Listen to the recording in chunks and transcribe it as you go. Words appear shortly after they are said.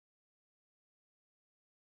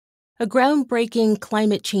A groundbreaking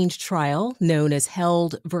climate change trial, known as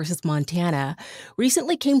Held versus Montana,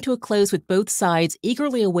 recently came to a close with both sides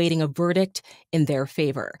eagerly awaiting a verdict in their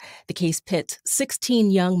favor. The case pits 16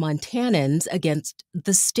 young Montanans against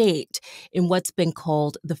the state in what's been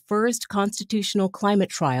called the first constitutional climate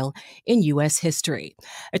trial in U.S. history.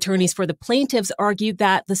 Attorneys for the plaintiffs argued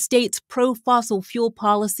that the state's pro-fossil fuel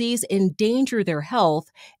policies endanger their health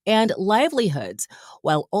and livelihoods,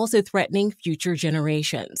 while also threatening future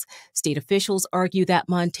generations. State officials argue that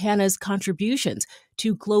Montana's contributions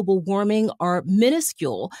to global warming are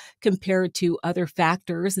minuscule compared to other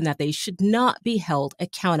factors and that they should not be held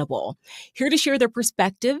accountable. Here to share their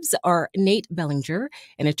perspectives are Nate Bellinger,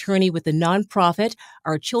 an attorney with the nonprofit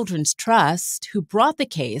Our Children's Trust, who brought the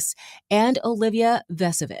case, and Olivia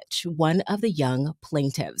Vesovich, one of the young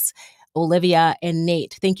plaintiffs. Olivia and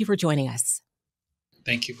Nate, thank you for joining us.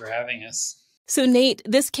 Thank you for having us. So, Nate,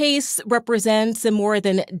 this case represents a more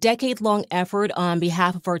than decade-long effort on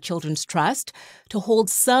behalf of Our Children's Trust to hold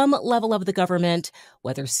some level of the government,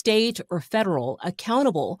 whether state or federal,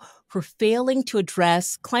 accountable for failing to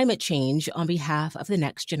address climate change on behalf of the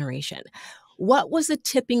next generation. What was the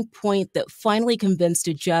tipping point that finally convinced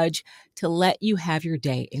a judge to let you have your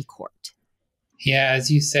day in court? Yeah, as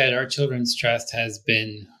you said, Our Children's Trust has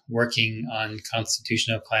been working on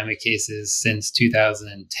constitutional climate cases since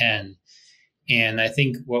 2010. And I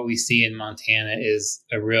think what we see in Montana is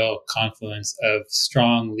a real confluence of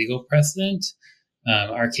strong legal precedent.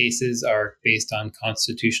 Our cases are based on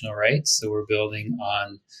constitutional rights, so we're building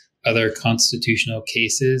on other constitutional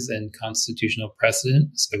cases and constitutional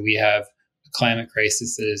precedent. So we have a climate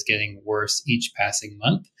crisis that is getting worse each passing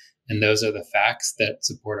month. And those are the facts that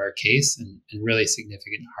support our case and really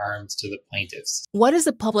significant harms to the plaintiffs. What is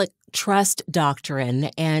the public trust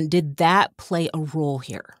doctrine, and did that play a role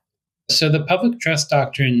here? So the public trust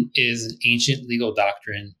doctrine is an ancient legal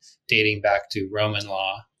doctrine dating back to Roman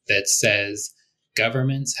law that says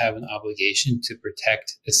governments have an obligation to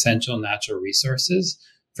protect essential natural resources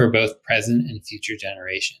for both present and future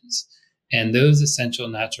generations. And those essential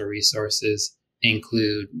natural resources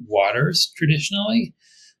include waters traditionally,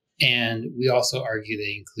 and we also argue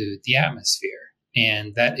they include the atmosphere.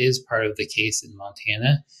 And that is part of the case in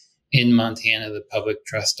Montana. In Montana, the public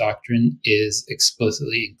trust doctrine is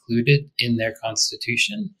explicitly included in their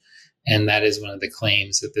constitution. And that is one of the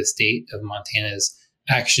claims that the state of Montana's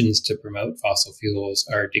actions to promote fossil fuels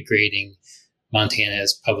are degrading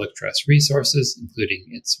Montana's public trust resources, including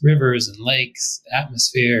its rivers and lakes,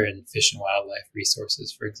 atmosphere, and fish and wildlife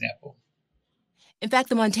resources, for example. In fact,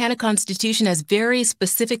 the Montana Constitution has very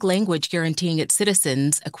specific language guaranteeing its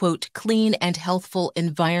citizens a, quote, clean and healthful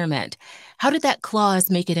environment. How did that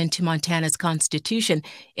clause make it into Montana's Constitution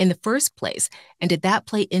in the first place? And did that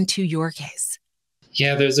play into your case?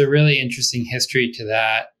 Yeah, there's a really interesting history to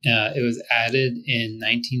that. It was added in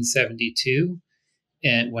 1972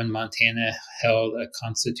 and when Montana held a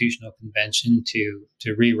constitutional convention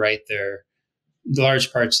to rewrite their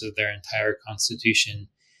large parts of their entire constitution.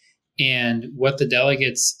 And what the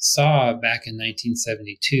delegates saw back in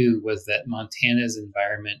 1972 was that Montana's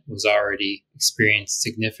environment was already experienced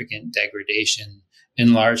significant degradation,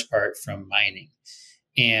 in large part from mining.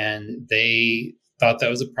 And they thought that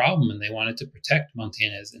was a problem, and they wanted to protect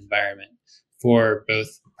Montana's environment for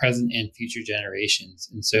both present and future generations.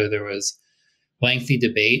 And so there was lengthy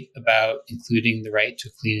debate about including the right to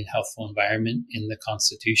a clean and healthful environment in the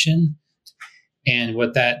Constitution. And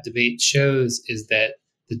what that debate shows is that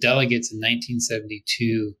the delegates in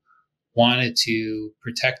 1972 wanted to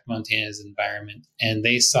protect Montana's environment, and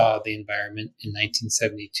they saw the environment in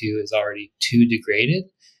 1972 as already too degraded,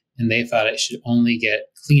 and they thought it should only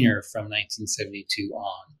get cleaner from 1972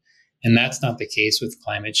 on. And that's not the case with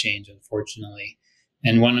climate change, unfortunately.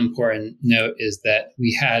 And one important note is that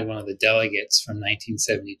we had one of the delegates from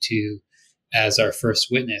 1972 as our first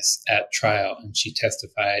witness at trial, and she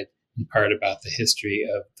testified in part about the history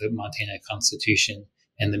of the Montana Constitution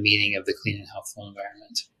and the meaning of the clean and healthful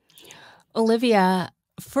environment. Olivia,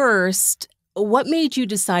 first, what made you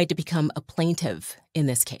decide to become a plaintiff in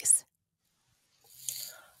this case?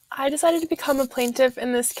 I decided to become a plaintiff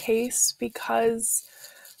in this case because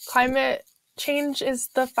climate change is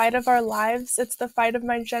the fight of our lives. It's the fight of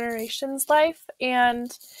my generation's life,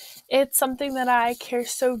 and it's something that I care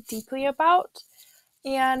so deeply about.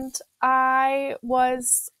 And I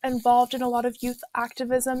was involved in a lot of youth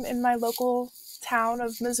activism in my local town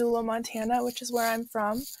of Missoula, Montana, which is where I'm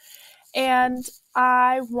from. And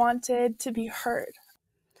I wanted to be heard.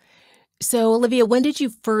 So, Olivia, when did you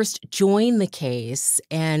first join the case,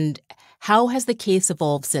 and how has the case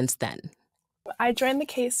evolved since then? I joined the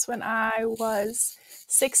case when I was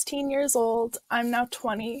 16 years old. I'm now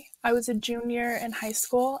 20. I was a junior in high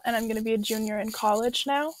school, and I'm going to be a junior in college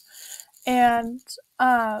now. And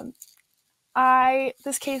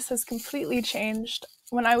this case has completely changed.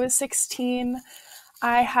 When I was 16,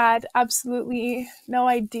 I had absolutely no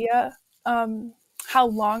idea how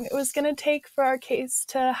long it was going to take for our case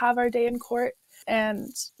to have our day in court. And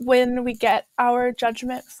when we get our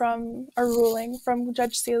judgment from our ruling from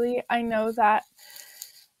Judge Seeley, I know that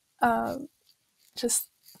just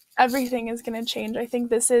everything is going to change. I think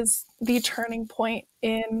this is the turning point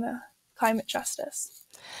in climate justice.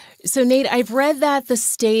 So, Nate, I've read that the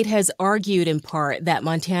state has argued in part that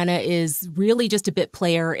Montana is really just a bit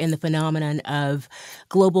player in the phenomenon of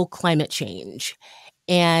global climate change.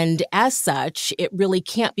 And as such, it really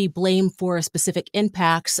can't be blamed for specific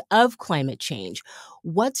impacts of climate change.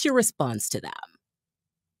 What's your response to that?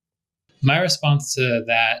 My response to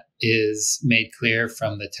that is made clear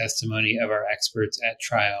from the testimony of our experts at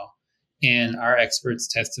trial. And our experts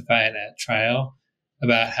testified at trial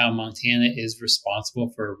about how Montana is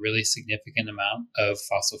responsible for a really significant amount of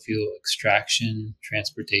fossil fuel extraction,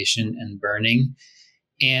 transportation, and burning.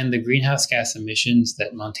 And the greenhouse gas emissions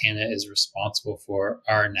that Montana is responsible for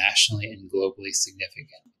are nationally and globally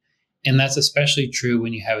significant. And that's especially true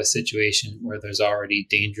when you have a situation where there's already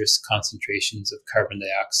dangerous concentrations of carbon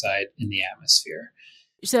dioxide in the atmosphere.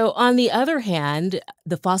 So, on the other hand,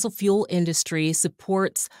 the fossil fuel industry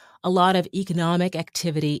supports a lot of economic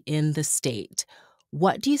activity in the state.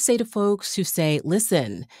 What do you say to folks who say,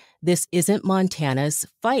 listen, this isn't Montana's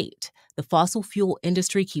fight? The fossil fuel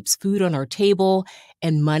industry keeps food on our table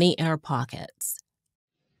and money in our pockets.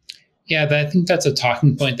 Yeah, I think that's a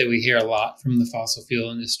talking point that we hear a lot from the fossil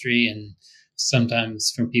fuel industry and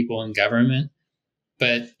sometimes from people in government.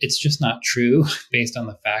 But it's just not true based on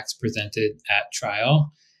the facts presented at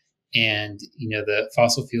trial. And, the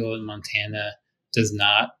fossil fuel in Montana does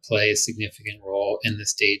not play a significant role in the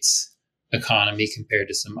state's economy compared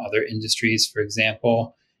to some other industries, for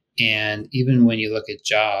example. And even when you look at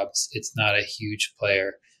jobs, it's not a huge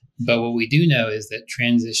player. But what we do know is that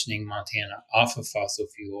transitioning Montana off of fossil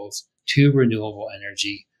fuels to renewable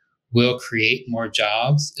energy will create more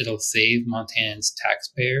jobs. It'll save Montanans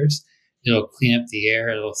taxpayers. It'll clean up the air.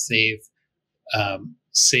 It'll save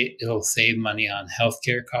money on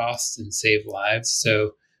healthcare costs and save lives.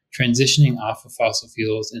 So transitioning off of fossil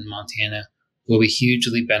fuels in Montana will be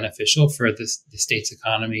hugely beneficial for the state's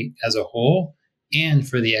economy as a whole and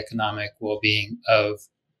for the economic well-being of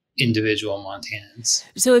individual Montanans.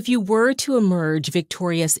 So if you were to emerge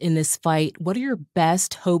victorious in this fight, what are your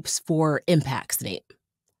best hopes for impacts, Nate?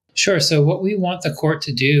 Sure. So what we want the court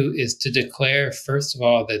to do is to declare, first of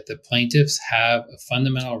all, that the plaintiffs have a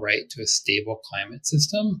fundamental right to a stable climate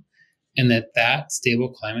system, and that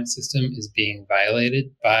stable climate system is being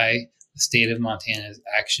violated by the state of Montana's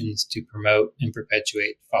actions to promote and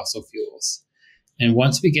perpetuate fossil fuels. And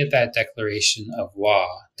once we get that declaration of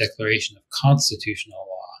constitutional law,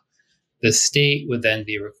 the state would then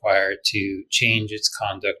be required to change its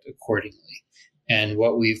conduct accordingly. And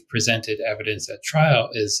what we've presented evidence at trial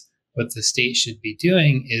is what the state should be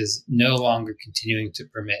doing is no longer continuing to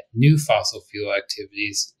permit new fossil fuel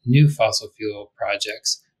activities, new fossil fuel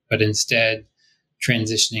projects, but instead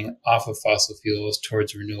transitioning off of fossil fuels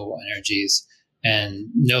towards renewable energies and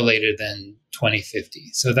no later than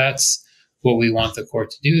 2050. So that's what we want the court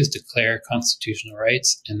to do, is declare constitutional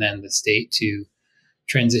rights and then the state to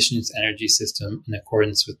transition its energy system in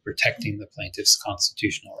accordance with protecting the plaintiff's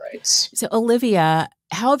constitutional rights. So, Olivia,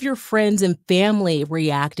 how have your friends and family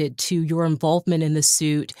reacted to your involvement in the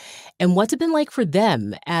suit? And what's it been like for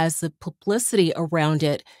them as the publicity around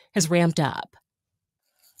it has ramped up?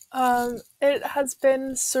 It has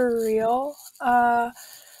been surreal.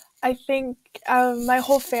 I think my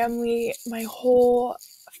whole family, my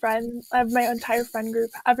entire friend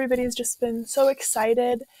group, everybody's just been so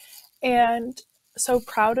excited and so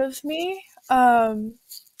proud of me. And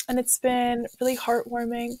it's been really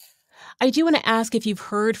heartwarming. I do want to ask if you've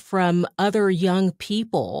heard from other young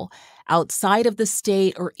people outside of the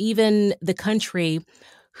state or even the country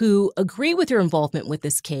who agree with your involvement with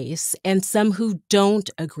this case and some who don't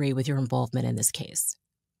agree with your involvement in this case.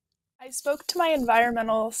 I spoke to my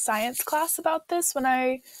environmental science class about this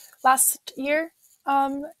last year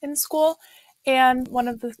in school, and one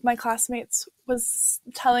of my classmates was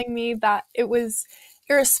telling me that it was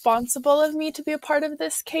irresponsible of me to be a part of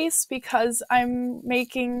this case because I'm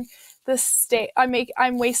wasting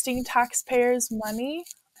taxpayers' money.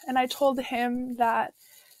 And I told him that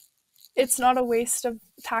it's not a waste of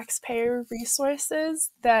taxpayer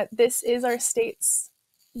resources, that this is our state's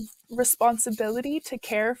responsibility to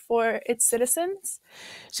care for its citizens.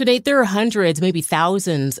 So, Nate, there are hundreds, maybe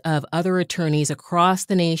thousands of other attorneys across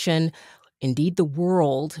the nation, indeed the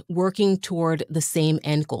world, working toward the same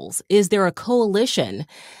end goals. Is there a coalition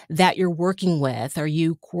that you're working with? Are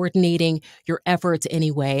you coordinating your efforts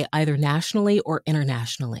anyway, either nationally or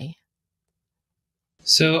internationally?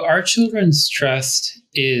 So, Our Children's Trust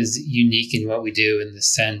is unique in what we do in the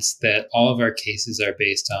sense that all of our cases are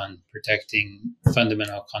based on protecting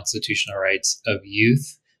fundamental constitutional rights of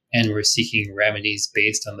youth, and we're seeking remedies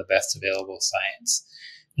based on the best available science.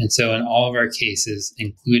 And so, in all of our cases,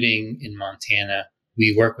 including in Montana,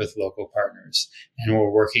 we work with local partners, and we're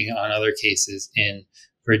working on other cases in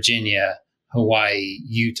Virginia, Hawaii,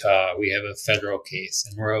 Utah. We have a federal case,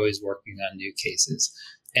 and we're always working on new cases.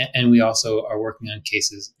 And we also are working on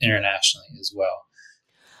cases internationally as well.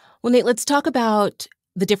 Well, Nate, let's talk about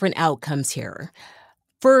the different outcomes here.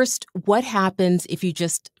 First, what happens if you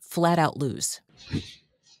just flat out lose?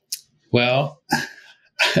 Well,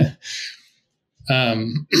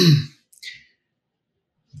 I'm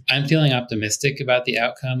feeling optimistic about the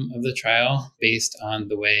outcome of the trial based on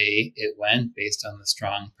the way it went, based on the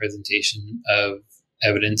strong presentation of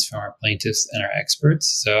evidence from our plaintiffs and our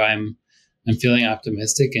experts. So I'm feeling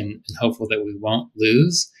optimistic and hopeful that we won't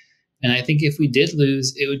lose. And I think if we did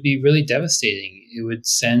lose, it would be really devastating. It would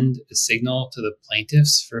send a signal to the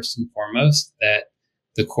plaintiffs, first and foremost, that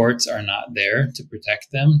the courts are not there to protect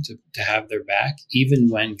them, to have their back, even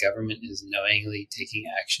when government is knowingly taking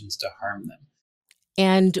actions to harm them.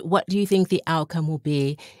 And what do you think the outcome will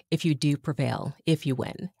be if you do prevail, if you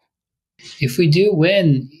win? If we do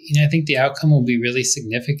win, I think the outcome will be really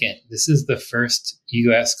significant. This is the first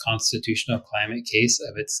U.S. constitutional climate case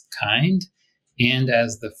of its kind. And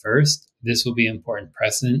as the first, this will be important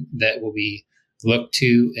precedent that will be looked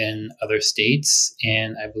to in other states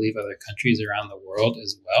and I believe other countries around the world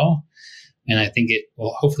as well. And I think it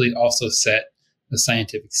will hopefully also set a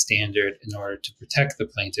scientific standard in order to protect the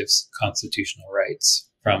plaintiffs' constitutional rights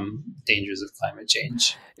from dangers of climate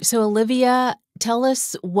change. So, Olivia, tell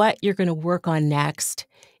us what you're going to work on next.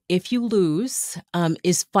 If you lose,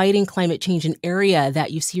 is fighting climate change an area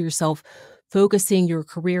that you see yourself focusing your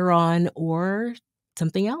career on or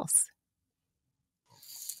something else?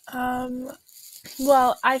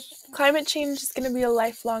 Climate change is going to be a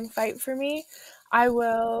lifelong fight for me. I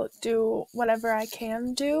will do whatever I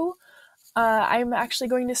can do. I'm actually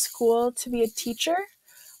going to school to be a teacher.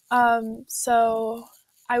 So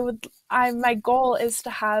my goal is to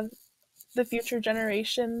have the future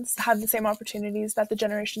generations have the same opportunities that the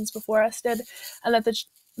generations before us did, and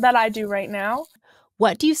that I do right now.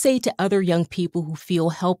 What do you say to other young people who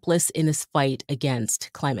feel helpless in this fight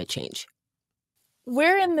against climate change?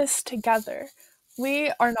 We're in this together.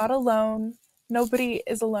 We are not alone. Nobody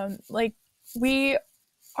is alone. We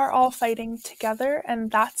are all fighting together, and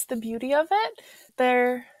that's the beauty of it.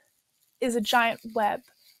 There is a giant web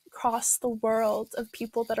across the world of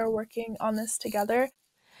people that are working on this together.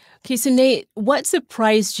 Okay, so Nate, what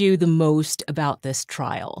surprised you the most about this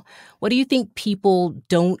trial? What do you think people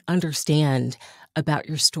don't understand about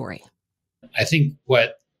your story? I think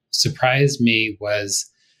what surprised me was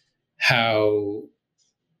how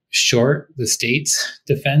short the state's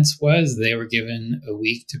defense was. They were given a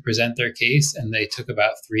week to present their case, and they took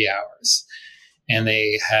about 3 hours. And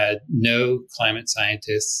they had no climate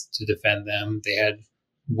scientists to defend them. They had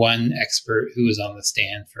one expert who was on the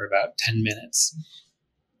stand for about 10 minutes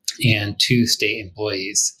and 2 state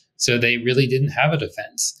employees. So they really didn't have a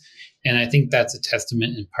defense. And I think that's a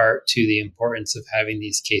testament in part to the importance of having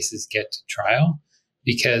these cases get to trial,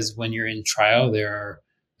 because when you're in trial, there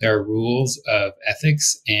are rules of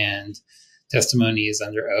ethics and testimony is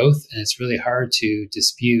under oath, and it's really hard to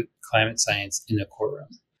dispute climate science in a courtroom.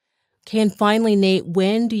 Okay, and finally, Nate,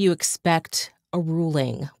 when do you expect a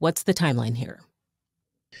ruling? What's the timeline here?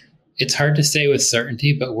 It's hard to say with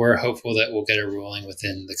certainty, but we're hopeful that we'll get a ruling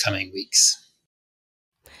within the coming weeks.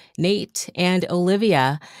 Nate and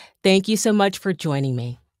Olivia, thank you so much for joining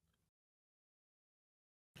me.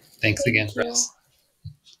 Thanks again, Russ.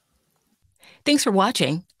 Thanks for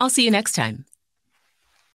watching. I'll see you next time.